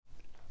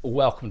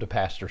Welcome to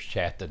Pastor's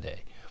Chat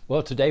today.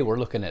 Well, today we're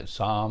looking at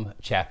Psalm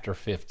chapter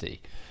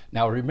 50.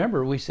 Now,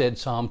 remember, we said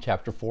Psalm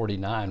chapter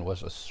 49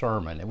 was a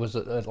sermon. It was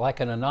like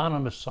an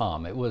anonymous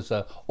psalm. It was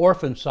an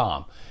orphan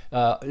psalm.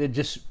 It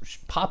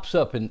just pops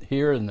up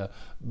here in the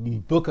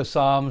book of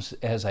Psalms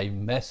as a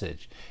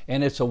message.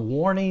 And it's a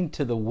warning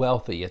to the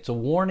wealthy. It's a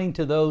warning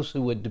to those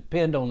who would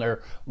depend on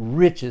their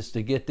riches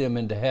to get them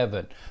into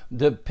heaven,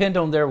 depend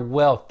on their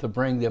wealth to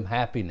bring them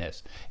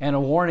happiness. And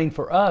a warning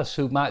for us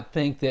who might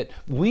think that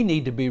we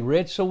need to be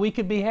rich so we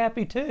could be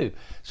happy too.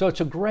 So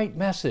it's a great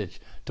message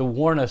to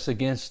warn us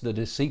against the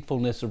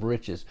deceitfulness of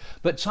riches.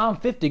 But Psalm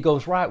 50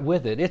 goes right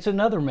with it. It's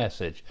another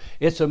message.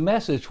 It's a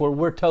message where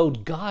we're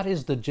told God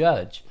is the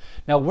judge.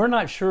 Now, we're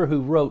not sure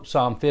who wrote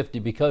Psalm 50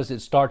 because it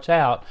starts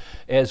out,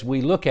 as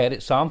we look at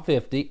it, Psalm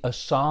 50, a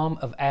psalm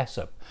of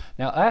Asaph.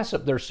 Now,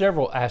 Asaph, there are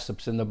several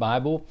Asaphs in the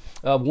Bible.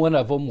 One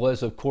of them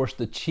was, of course,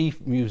 the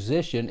chief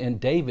musician in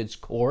David's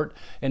court.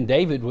 And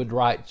David would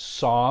write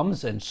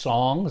psalms and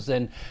songs.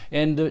 And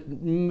the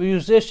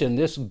musician,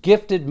 this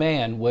gifted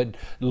man, would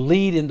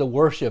lead in the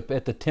worship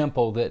at the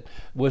temple that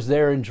was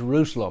there in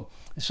Jerusalem.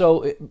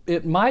 So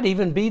it might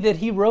even be that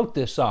he wrote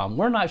this psalm.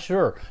 We're not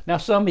sure. Now,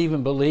 some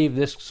even believe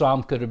this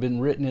psalm could have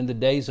been written in the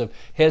days of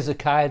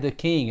Hezekiah the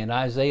king and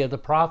Isaiah the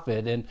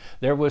prophet. And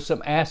there was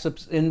some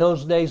Asaphs in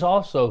those days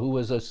also who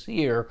was a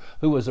seer,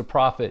 who was a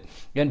prophet,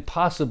 and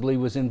possibly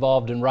was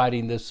involved in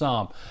writing this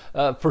psalm.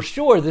 For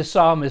sure, this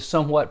psalm is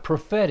somewhat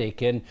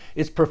prophetic, and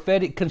it's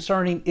prophetic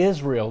concerning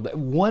Israel, that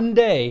one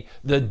day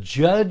the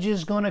judge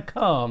is going to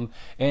come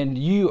and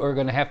you are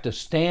going to have to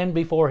stand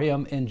before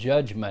him in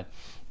judgment.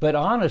 But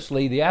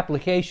honestly, the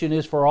application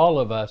is for all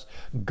of us.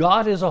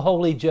 God is a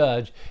holy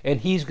judge,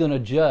 and he's going to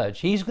judge.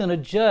 He's going to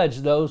judge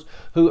those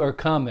who are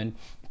coming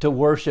to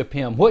worship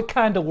him. What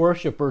kind of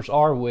worshipers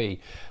are we?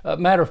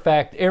 Matter of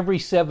fact, every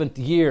seventh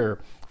year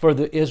for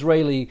the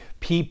Israeli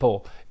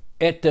people,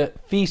 at the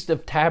Feast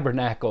of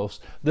Tabernacles,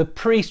 the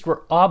priests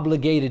were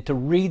obligated to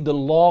read the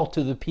law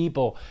to the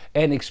people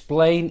and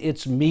explain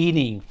its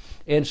meaning.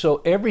 And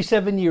so every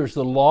 7 years,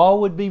 the law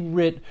would be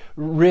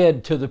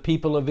read to the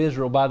people of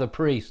Israel by the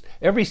priest.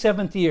 Every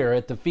seventh year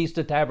at the Feast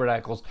of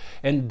Tabernacles.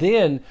 And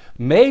then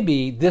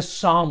maybe this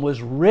psalm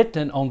was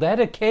written on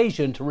that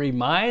occasion to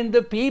remind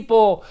the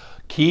people,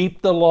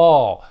 keep the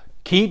law.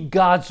 Keep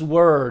God's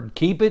word.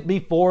 Keep it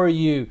before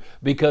you,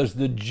 because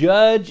the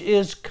judge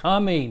is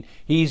coming.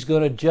 He's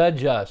going to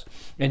judge us.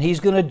 And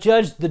he's going to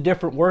judge the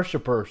different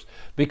worshipers.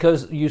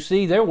 Because you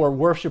see, there were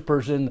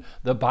worshipers in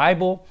the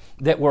Bible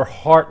that were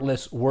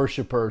heartless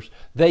worshipers.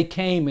 They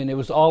came and it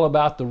was all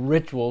about the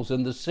rituals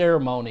and the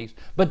ceremonies,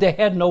 but they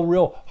had no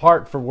real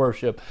heart for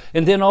worship.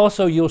 And then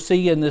also you'll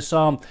see in this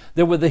psalm,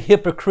 there were the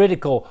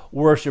hypocritical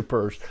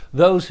worshipers,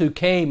 those who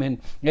came and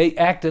they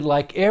acted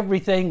like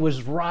everything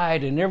was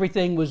right and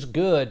everything was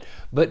good,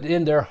 but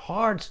in their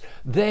hearts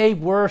they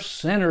were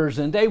sinners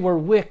and they were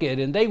wicked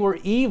and they were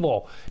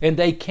evil, and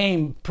they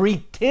came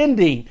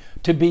pretending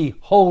to be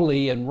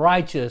holy and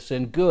righteous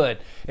and good.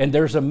 And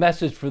there's a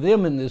message for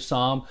them in this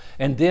psalm.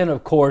 And then,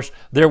 of course,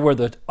 there were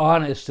the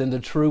honest and the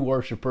true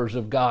worshipers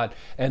of God.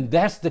 And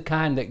that's the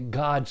kind that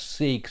God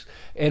seeks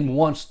and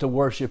wants to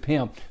worship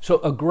him.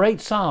 So a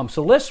great psalm.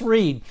 So let's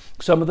read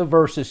some of the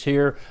verses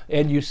here.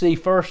 And you see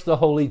first the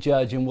holy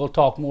judge, and we'll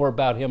talk more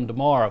about him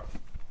tomorrow.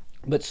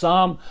 But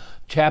Psalm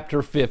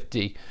chapter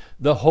 50,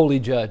 the holy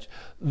judge,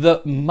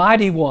 the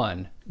mighty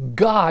one,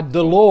 God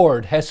the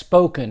Lord has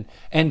spoken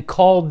and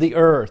called the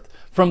earth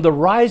from the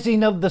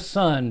rising of the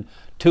sun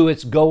to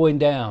its going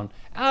down.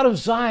 Out of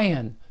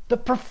Zion, the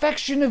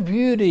perfection of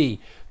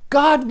beauty,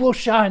 God will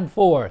shine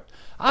forth.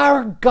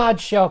 Our God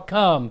shall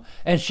come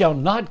and shall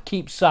not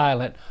keep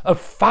silent. A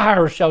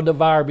fire shall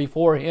devour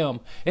before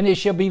him, and it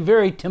shall be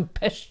very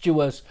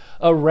tempestuous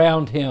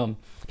around him.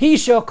 He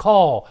shall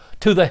call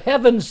to the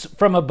heavens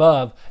from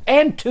above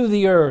and to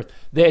the earth,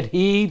 that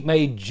he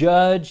may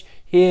judge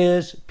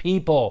his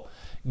people.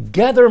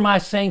 Gather my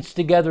saints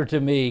together to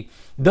me,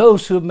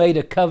 those who have made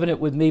a covenant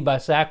with me by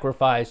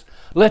sacrifice.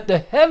 Let the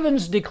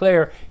heavens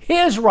declare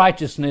his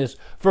righteousness,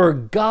 for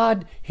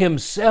God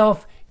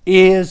himself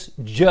is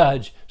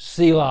judge.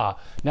 Selah.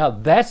 Now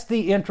that's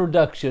the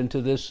introduction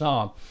to this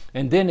psalm.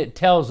 And then it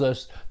tells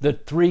us the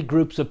three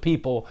groups of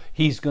people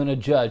he's going to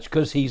judge,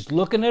 because he's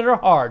looking at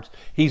our hearts.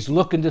 He's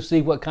looking to see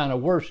what kind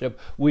of worship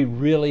we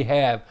really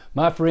have.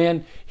 My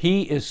friend,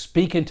 he is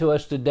speaking to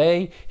us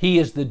today. He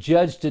is the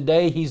judge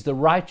today. He's the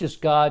righteous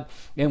God,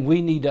 and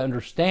we need to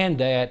understand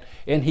that.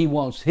 And he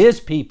wants his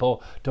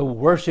people to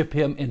worship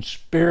him in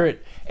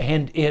spirit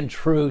and in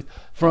truth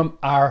from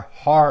our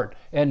heart,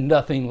 and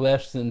nothing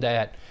less than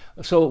that.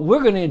 So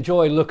we're going to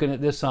enjoy looking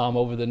at this psalm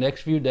over the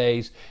next few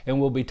days,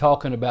 and we'll be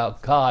talking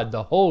about God,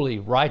 the holy,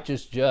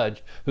 righteous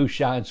judge who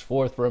shines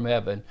forth from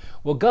heaven.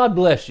 Well, God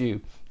bless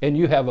you, and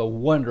you have a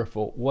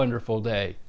wonderful, wonderful day.